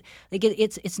 right? Like,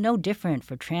 it's no different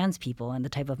for trans people and the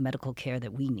type of medical care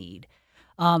that we need.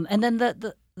 And then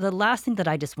the last thing that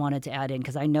I just wanted to add in,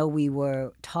 because I know we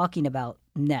were talking about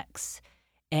Nex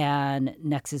and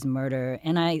Nex's murder,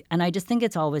 and I just think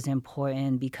it's always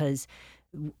important because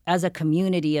as a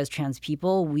community, as trans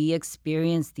people, we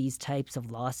experience these types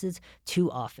of losses too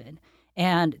often.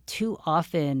 And too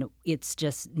often, it's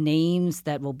just names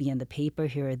that will be in the paper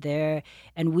here or there.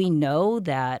 And we know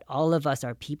that all of us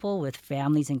are people with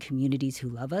families and communities who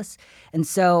love us. And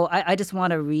so I just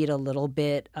want to read a little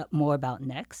bit more about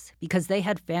Nex, because they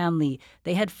had family,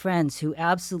 they had friends who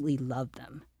absolutely loved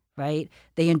them, right?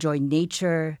 They enjoyed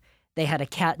nature. They had a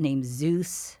cat named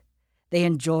Zeus. They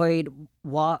enjoyed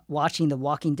watching The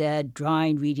Walking Dead,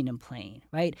 drawing, reading, and playing,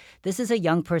 right? This is a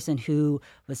young person who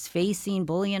was facing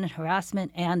bullying and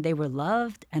harassment, and they were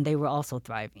loved, and they were also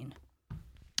thriving.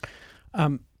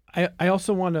 I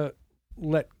also want to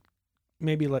let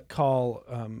Carl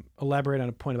elaborate on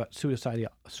a point about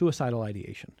suicidal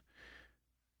ideation.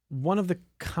 One of the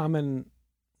common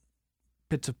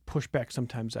bits of pushback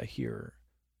sometimes I hear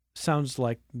sounds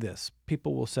like this.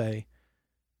 People will say,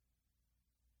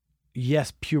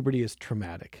 yes, puberty is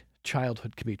traumatic.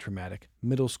 Childhood can be traumatic.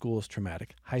 Middle school is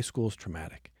traumatic. High school is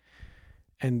traumatic.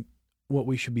 And what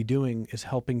we should be doing is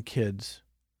helping kids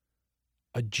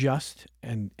adjust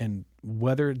and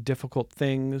weather difficult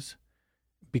things,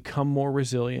 become more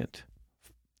resilient,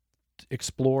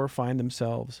 explore, find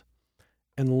themselves,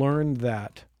 and learn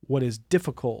that what is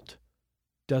difficult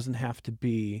doesn't have to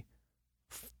be,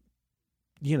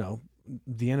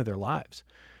 the end of their lives.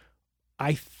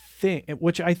 I think,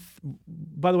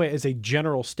 by the way, as a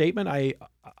general statement, I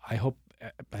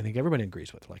think everybody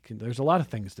agrees with. Like, there's a lot of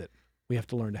things that we have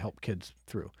to learn to help kids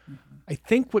through. Mm-hmm. I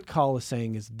think what Carl is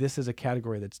saying is this is a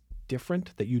category that's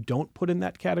different, that you don't put in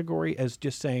that category as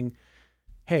just saying,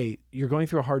 hey, you're going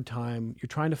through a hard time, you're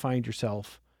trying to find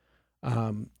yourself,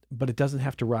 but it doesn't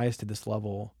have to rise to this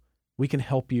level. We can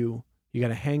help you. You got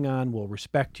to hang on. We'll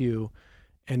respect you.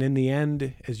 And in the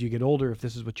end, as you get older, if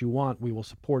this is what you want, we will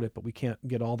support it, but we can't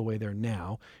get all the way there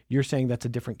now. You're saying that's a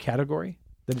different category?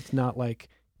 That it's not like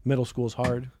middle school's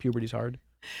hard, puberty's hard?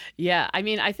 Yeah, I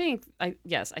mean, I think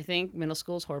middle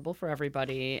school is horrible for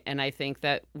everybody, and I think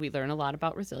that we learn a lot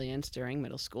about resilience during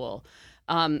middle school.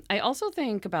 I also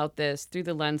think about this through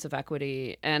the lens of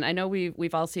equity, and I know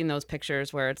we've all seen those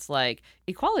pictures where it's like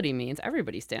equality means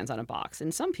everybody stands on a box,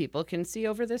 and some people can see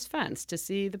over this fence to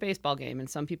see the baseball game, and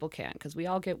some people can't because we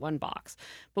all get one box.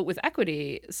 But with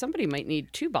equity, somebody might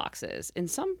need 2 boxes,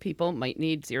 and some people might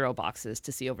need 0 boxes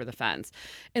to see over the fence.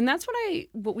 And that's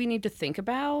what we need to think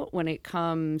about when it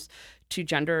comes to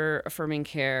gender affirming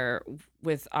care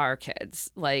with our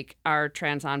kids, like our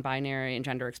trans, non-binary, and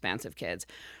gender expansive kids.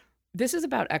 This is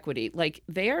about equity. Like,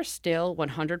 they are still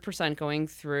 100% going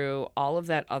through all of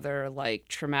that other, like,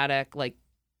 traumatic, like,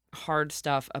 hard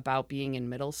stuff about being in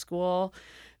middle school.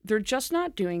 They're just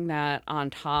not doing that on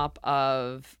top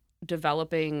of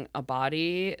developing a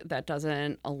body that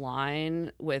doesn't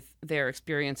align with their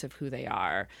experience of who they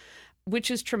are, which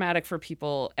is traumatic for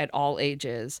people at all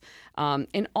ages.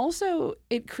 And also,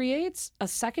 it creates a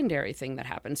secondary thing that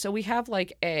happens. So we have,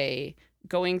 like, A,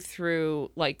 going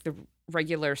through, like, the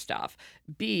regular stuff.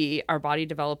 B, our body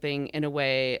developing in a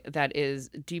way that is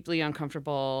deeply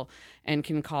uncomfortable and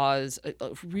can cause a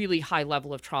really high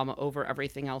level of trauma over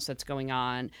everything else that's going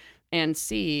on. And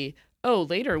C,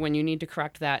 later when you need to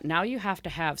correct that, now you have to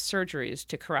have surgeries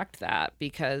to correct that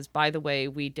because, by the way,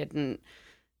 we didn't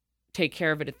take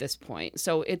care of it at this point.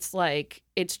 So it's like,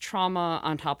 it's trauma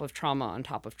on top of trauma on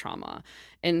top of trauma.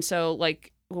 And so,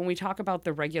 like, when we talk about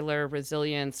the regular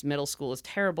resilience, middle school is a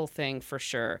terrible thing for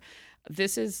sure.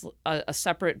 This is a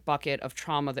separate bucket of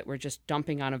trauma that we're just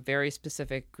dumping on a very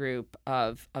specific group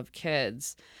of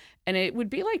kids. And it would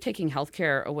be like taking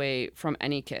healthcare away from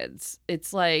any kids.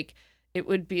 It's like, it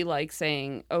would be like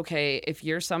saying, okay, if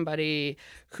you're somebody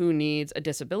who needs a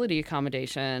disability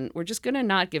accommodation, we're just going to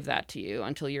not give that to you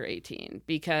until you're 18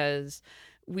 because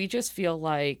we just feel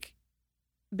like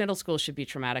middle school should be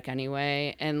traumatic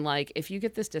anyway. And like, if you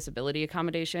get this disability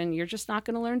accommodation, you're just not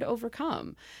going to learn to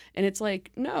overcome. And it's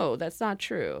like, no, that's not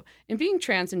true. And being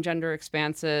trans and gender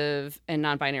expansive and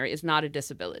non-binary is not a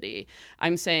disability.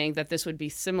 I'm saying that this would be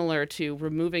similar to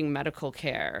removing medical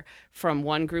care from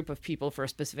one group of people for a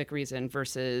specific reason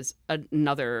versus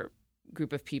another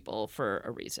group of people for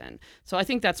a reason. So I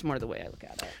think that's more the way I look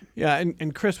at it. Yeah,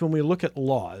 and Chris, when we look at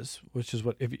laws, which is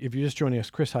what, if you're just joining us,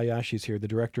 Chris Hayashi's here, the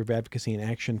Director of Advocacy and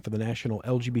Action for the National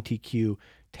LGBTQ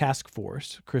Task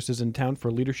Force. Chris is in town for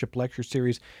a leadership lecture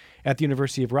series at the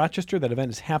University of Rochester. That event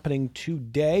is happening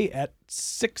today at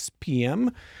 6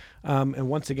 p.m. And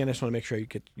once again, I just want to make sure I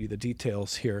get you the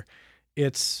details here.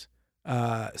 It's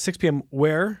 6 p.m.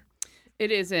 where?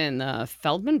 It is in the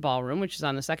Feldman Ballroom, which is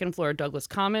on the second floor of Douglas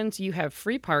Commons. You have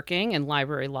free parking and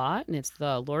library lot, and it's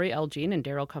the Lori L. Jean and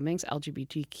Daryl Cummings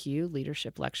LGBTQ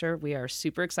Leadership Lecture. We are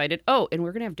super excited. Oh, and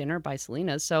we're going to have dinner by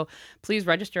Selena's, so please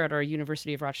register at our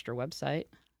University of Rochester website.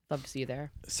 Love to see you there.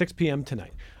 6 p.m.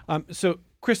 tonight. So,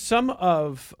 Chris, some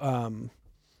of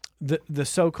the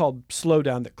so-called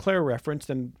slowdown that Claire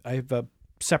referenced, and I have a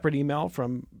separate email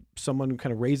from someone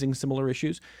kind of raising similar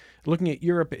issues. Looking at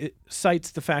Europe, it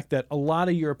cites the fact that a lot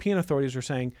of European authorities are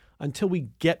saying until we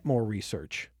get more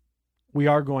research, we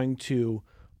are going to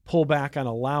pull back on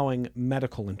allowing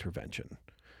medical intervention.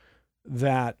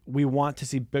 that we want to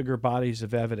see bigger bodies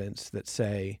of evidence that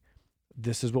say,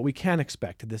 this is what we can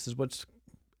expect. This is what's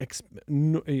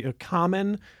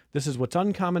common. This is what's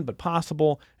uncommon but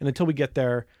possible. And until we get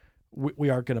there, we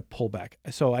are going to pull back.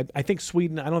 So I think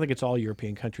Sweden, I don't think it's all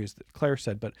European countries that Claire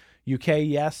said, but UK,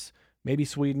 yes, maybe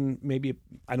Sweden, maybe,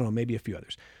 I don't know, maybe a few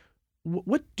others.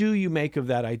 What do you make of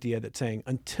that idea that saying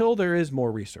until there is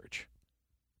more research,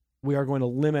 we are going to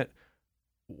limit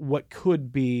what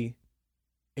could be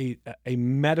a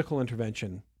medical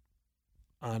intervention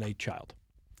on a child?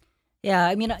 Yeah,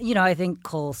 I mean, I think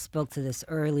Cole spoke to this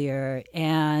earlier.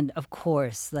 And of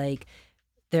course, like,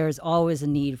 there's always a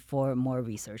need for more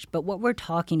research. But what we're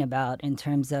talking about in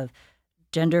terms of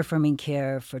gender-affirming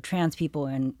care for trans people,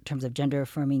 in terms of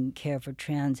gender-affirming care for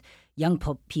trans young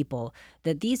people,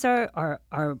 that these are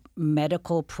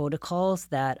medical protocols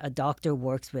that a doctor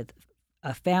works with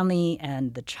a family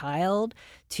and the child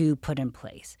to put in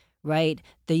place, right?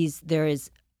 There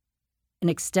is an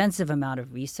extensive amount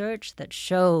of research that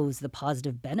shows the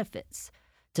positive benefits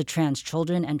to trans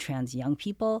children and trans young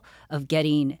people of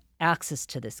getting access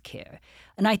to this care.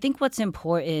 And I think what's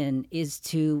important is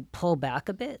to pull back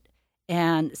a bit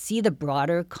and see the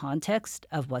broader context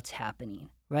of what's happening,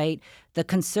 right? The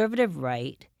conservative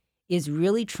right is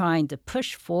really trying to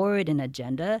push forward an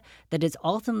agenda that is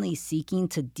ultimately seeking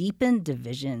to deepen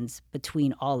divisions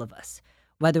between all of us,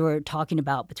 whether we're talking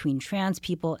about between trans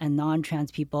people and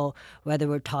non-trans people, whether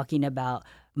we're talking about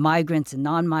migrants and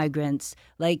non-migrants,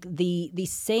 like the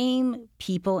same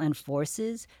people and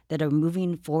forces that are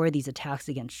moving forward these attacks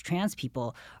against trans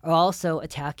people are also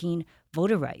attacking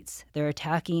voter rights. They're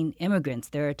attacking immigrants.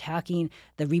 They're attacking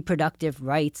the reproductive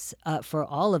rights for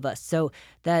all of us. So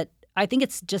that I think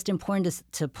it's just important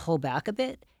to pull back a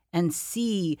bit and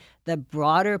see the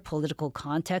broader political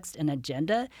context and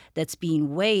agenda that's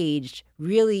being waged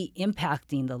really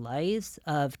impacting the lives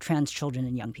of trans children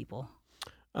and young people.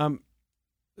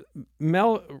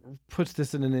 Mel puts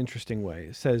this in an interesting way.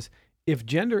 It says, if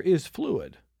gender is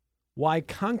fluid, why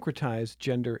concretize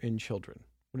gender in children?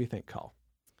 What do you think, Carl?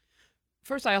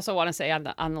 First, I also want to say on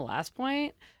the last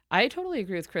point, I totally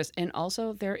agree with Chris. And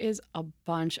also, there is a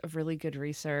bunch of really good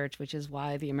research, which is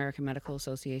why the American Medical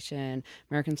Association,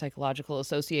 American Psychological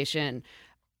Association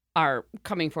are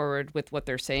coming forward with what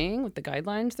they're saying, with the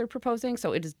guidelines they're proposing.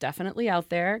 So it is definitely out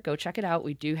there. Go check it out.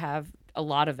 We do have a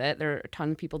lot of it. There are a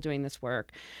ton of people doing this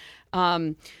work.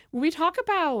 When we talk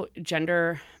about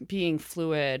gender being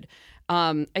fluid,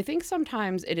 I think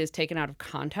sometimes it is taken out of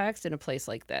context in a place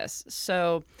like this.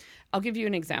 So I'll give you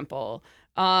an example.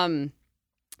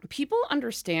 People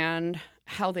understand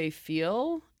how they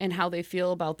feel and how they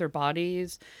feel about their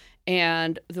bodies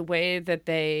and the way that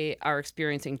they are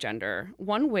experiencing gender.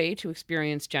 One way to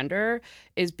experience gender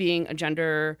is being a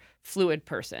gender fluid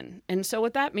person. And so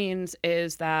what that means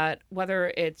is that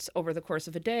whether it's over the course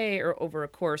of a day or over a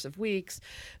course of weeks,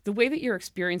 the way that you're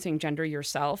experiencing gender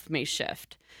yourself may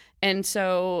shift. And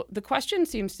so the question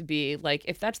seems to be, like,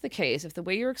 if that's the case, if the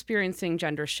way you're experiencing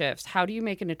gender shifts, how do you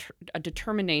make a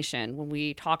determination when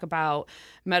we talk about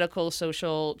medical,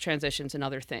 social transitions and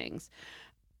other things?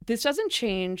 This doesn't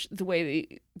change the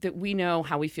way that we know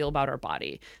how we feel about our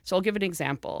body. So I'll give an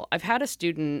example. I've had a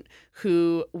student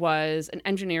who was an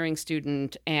engineering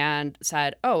student and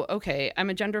said, oh, okay, I'm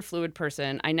a gender fluid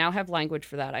person. I now have language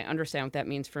for that. I understand what that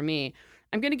means for me.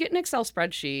 I'm going to get an Excel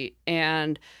spreadsheet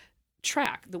and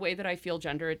track the way that I feel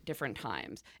gender at different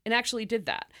times, and actually did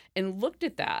that and looked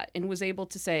at that and was able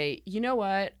to say, you know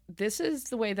what, this is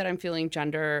the way that I'm feeling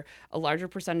gender a larger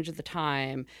percentage of the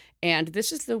time. And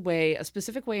this is a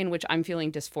specific way in which I'm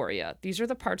feeling dysphoria. These are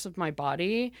the parts of my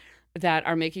body that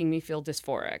are making me feel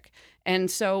dysphoric.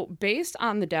 And so based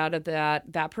on the data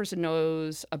that person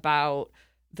knows about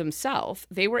themselves,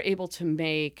 they were able to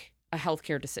make a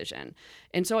healthcare decision.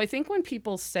 And so I think when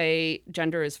people say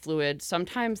gender is fluid,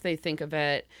 sometimes they think of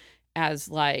it as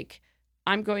like,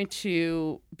 I'm going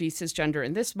to be cisgender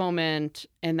in this moment,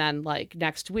 and then like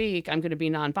next week I'm going to be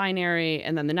non-binary,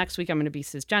 and then the next week I'm going to be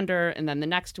cisgender, and then the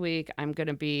next week I'm going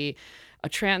to be a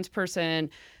trans person.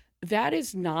 That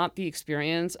is not the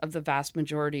experience of the vast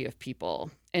majority of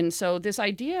people. And so this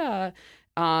idea,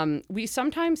 we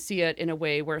sometimes see it in a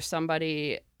way where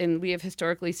somebody, and we have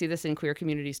historically see this in queer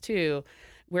communities too,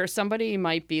 where somebody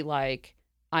might be like,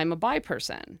 I'm a bi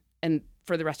person. And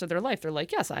for the rest of their life, they're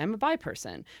like, yes, I am a bi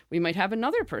person. We might have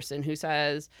another person who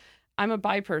says, I'm a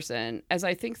bi person. As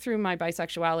I think through my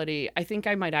bisexuality, I think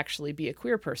I might actually be a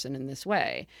queer person in this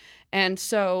way. And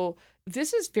so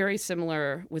This is very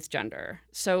similar with gender.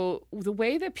 So the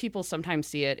way that people sometimes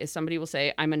see it is somebody will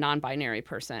say, I'm a non-binary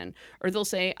person, or they'll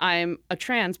say, I'm a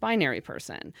trans-binary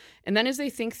person. And then as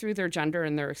they think through their gender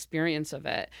and their experience of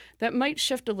it, that might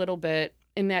shift a little bit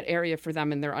in that area for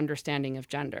them in their understanding of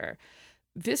gender.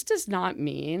 This does not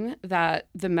mean that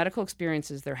the medical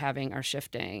experiences they're having are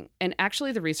shifting. And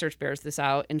actually, the research bears this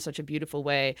out in such a beautiful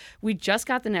way. We just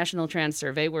got the National Trans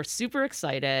Survey. We're super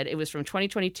excited. It was from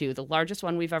 2022, the largest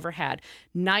one we've ever had.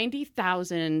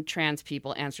 90,000 trans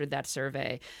people answered that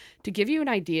survey. To give you an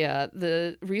idea,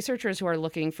 the researchers who are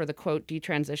looking for the, quote,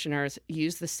 detransitioners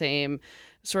use the same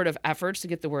sort of efforts to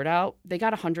get the word out. They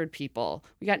got 100 people.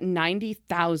 We got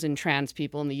 90,000 trans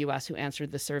people in the U.S. who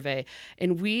answered the survey.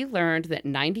 And we learned that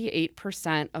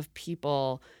 98% of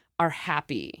people are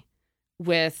happy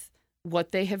with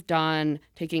what they have done,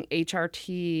 taking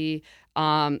HRT,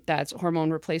 that's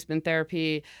hormone replacement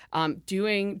therapy,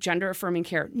 doing gender-affirming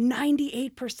care.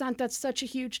 98%, that's such a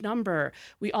huge number.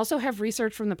 We also have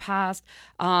research from the past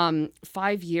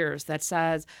 5 years that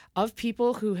says of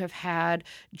people who have had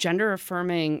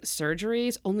gender-affirming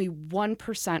surgeries, only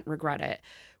 1% regret it.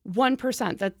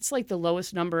 1%. That's like the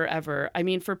lowest number ever. I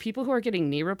mean, for people who are getting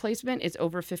knee replacement, it's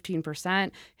over 15%.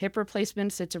 Hip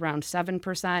replacement sits around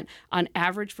 7%. On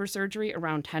average for surgery,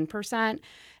 around 10%.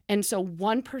 And so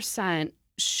 1%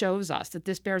 shows us that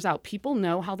this bears out. People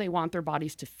know how they want their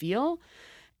bodies to feel.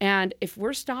 And if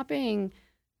we're stopping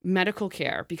medical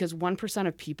care because 1%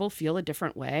 of people feel a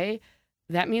different way,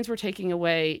 that means we're taking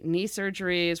away knee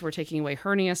surgeries, we're taking away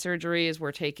hernia surgeries,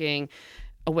 we're taking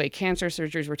away cancer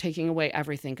surgeries, we're taking away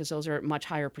everything because those are much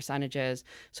higher percentages.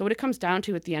 So what it comes down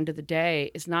to at the end of the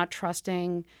day is not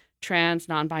trusting trans,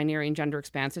 non-binary, and gender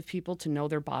expansive people to know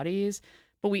their bodies,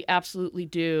 but we absolutely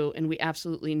do, and we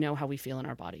absolutely know how we feel in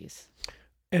our bodies.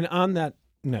 And on that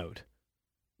note,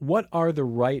 what are the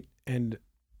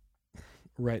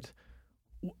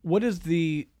what is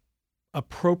the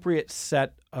appropriate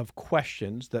set of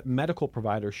questions that medical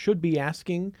providers should be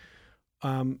asking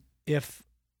if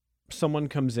someone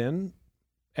comes in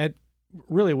at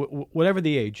really whatever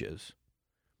the age is,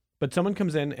 but someone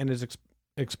comes in and is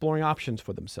exploring options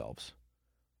for themselves?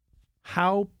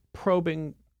 How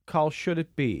probing call should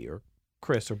it be? Or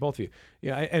Chris, or both of you?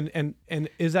 Yeah, and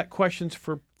is that questions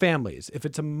for families? If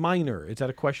it's a minor, is that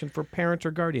a question for parents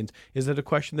or guardians? Is it a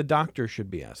question the doctor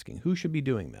should be asking? Who should be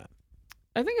doing that?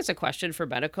 I think it's a question for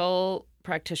medical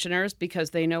practitioners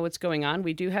because they know what's going on.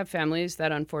 We do have families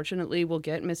that unfortunately will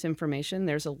get misinformation.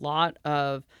 There's a lot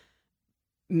of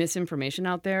misinformation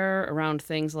out there around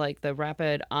things like the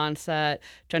rapid onset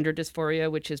gender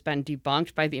dysphoria, which has been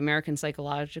debunked by the American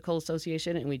Psychological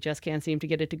Association, and we just can't seem to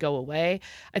get it to go away.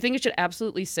 I think it should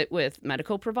absolutely sit with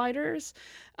medical providers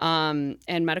and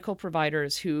medical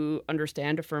providers who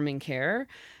understand affirming care.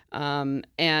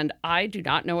 And I do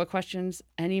not know what questions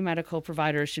any medical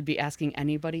provider should be asking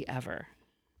anybody ever.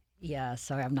 Yeah,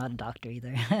 sorry, I'm not a doctor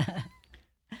either.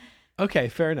 Okay,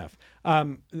 fair enough.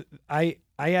 I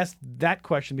asked that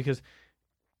question because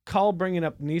Carl bringing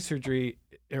up knee surgery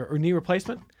or knee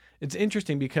replacement, it's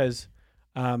interesting because,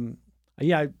 I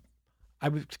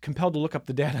was compelled to look up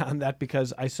the data on that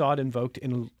because I saw it invoked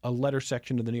in a letter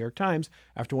section of the New York Times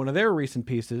after one of their recent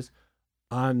pieces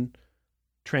on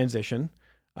transition.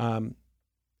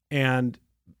 And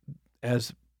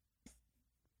as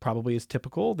probably is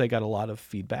typical, they got a lot of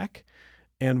feedback.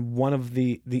 And one of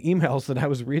the emails that I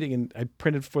was reading and I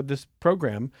printed for this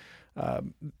program,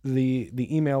 the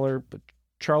emailer,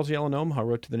 Charles Yale in Omaha,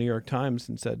 wrote to the New York Times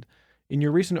and said, in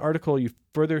your recent article, you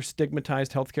further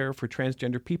stigmatized healthcare for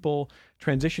transgender people.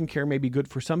 Transition care may be good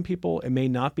for some people. It may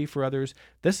not be for others.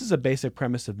 This is a basic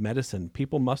premise of medicine.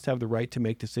 People must have the right to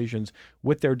make decisions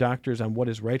with their doctors on what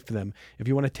is right for them. If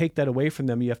you want to take that away from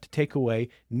them, you have to take away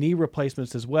knee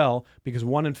replacements as well, because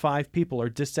 1 in 5 people are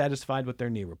dissatisfied with their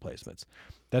knee replacements.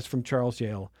 That's from Charles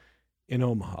Yale in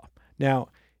Omaha. Now,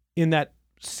 in that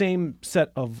same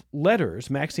set of letters,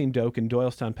 Maxine Doak in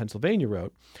Doylestown, Pennsylvania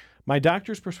wrote, my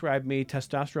doctors prescribed me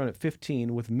testosterone at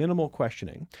 15 with minimal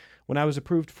questioning. When I was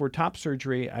approved for top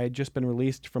surgery, I had just been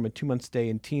released from a 2-month stay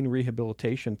in teen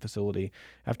rehabilitation facility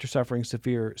after suffering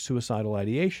severe suicidal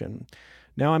ideation.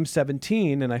 Now I'm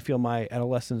 17 and I feel my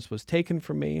adolescence was taken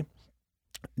from me.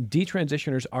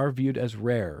 Detransitioners are viewed as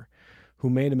rare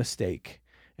who made a mistake,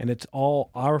 and it's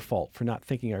all our fault for not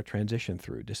thinking our transition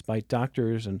through, despite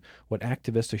doctors and what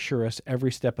activists assure us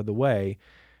every step of the way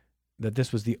that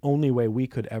this was the only way we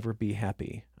could ever be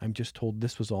happy. I'm just told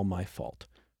this was all my fault.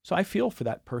 So I feel for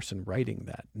that person writing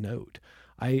that note.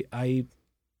 I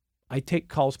take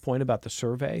Carl's point about the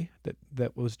survey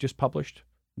that was just published,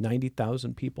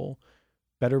 90,000 people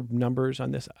better numbers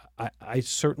on this? I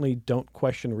certainly don't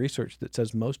question research that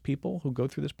says most people who go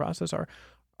through this process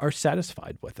are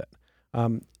satisfied with it.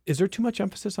 Is there too much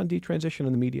emphasis on detransition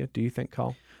in the media, do you think,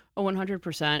 Carl? Oh,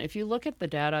 100%. If you look at the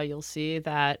data, you'll see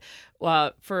that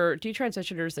for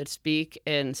detransitioners that speak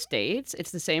in states,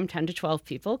 it's the same 10 to 12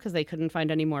 people because they couldn't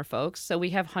find any more folks. So we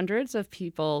have hundreds of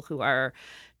people who are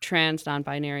trans,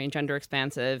 non-binary, and gender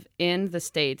expansive in the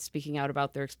states speaking out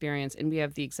about their experience. And we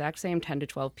have the exact same 10 to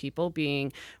 12 people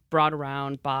being brought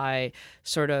around by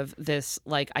sort of this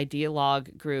like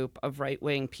ideologue group of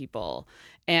right-wing people.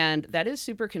 And that is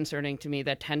super concerning to me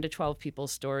that 10 to 12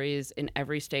 people's stories in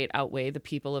every state outweigh the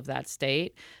people of that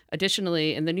state.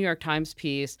 Additionally, in the New York Times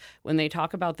piece, when they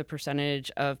talk about the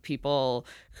percentage of people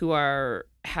who are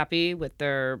happy with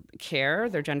their care,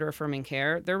 their gender-affirming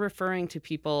care, they're referring to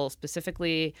people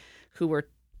specifically who were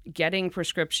getting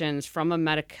prescriptions from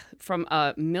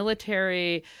a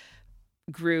military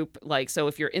group. Like, so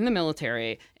if you're in the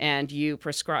military and you're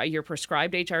prescribed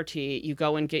HRT, you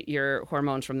go and get your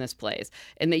hormones from this place.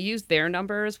 And they use their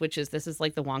numbers, this is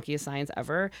like the wonkiest science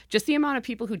ever. Just the amount of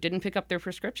people who didn't pick up their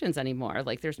prescriptions anymore.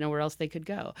 Like, there's nowhere else they could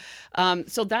go.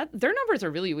 So that their numbers are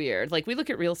really weird. Like, we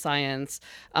look at real science.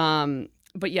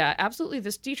 But yeah, absolutely.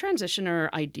 This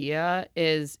detransitioner idea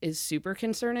is super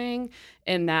concerning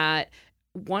in that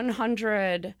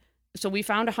 100. So we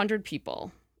found 100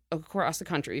 people across the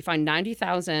country. We find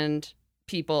 90,000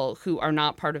 people who are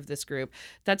not part of this group.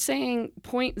 That's saying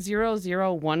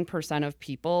 0.001% of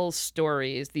people's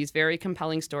stories, these very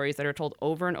compelling stories that are told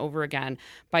over and over again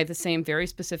by the same very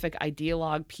specific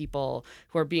ideologue people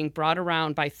who are being brought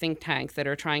around by think tanks that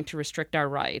are trying to restrict our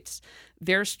rights.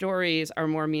 Their stories are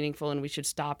more meaningful, and we should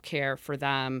stop care for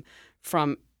them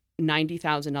from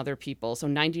 90,000 other people. So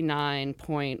 99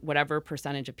 point whatever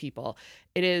percentage of people.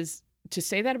 It is. To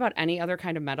say that about any other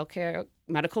kind of medical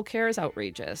care is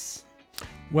outrageous.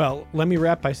 Well, let me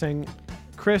wrap by saying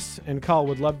Chris and Carl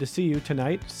would love to see you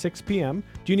tonight, 6 p.m.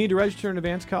 Do you need to register in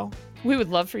advance, Carl? We would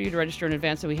love for you to register in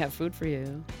advance, so we have food for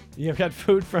you. You've got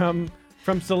food from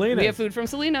Selena's. We have food from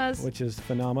Selena's. Which is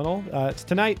phenomenal. It's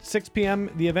tonight, 6 p.m.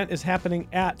 The event is happening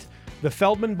at the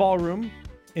Feldman Ballroom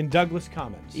in Douglas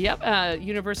Commons. Yep,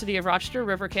 University of Rochester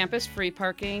River Campus, free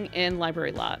parking in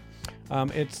library lot.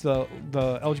 It's the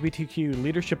LGBTQ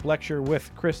leadership lecture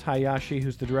with Chris Hayashi,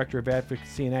 who's the Director of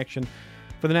Advocacy and Action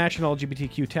for the National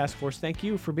LGBTQ Task Force. Thank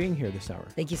you for being here this hour.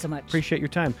 Thank you so much. Appreciate your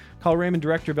time. Carl Raymond,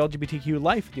 Director of LGBTQ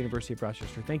Life at the University of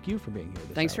Rochester. Thank you for being here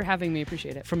this Thanks hour. for having me.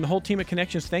 Appreciate it. From the whole team at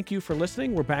Connections, thank you for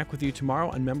listening. We're back with you tomorrow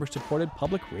on member-supported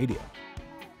public radio.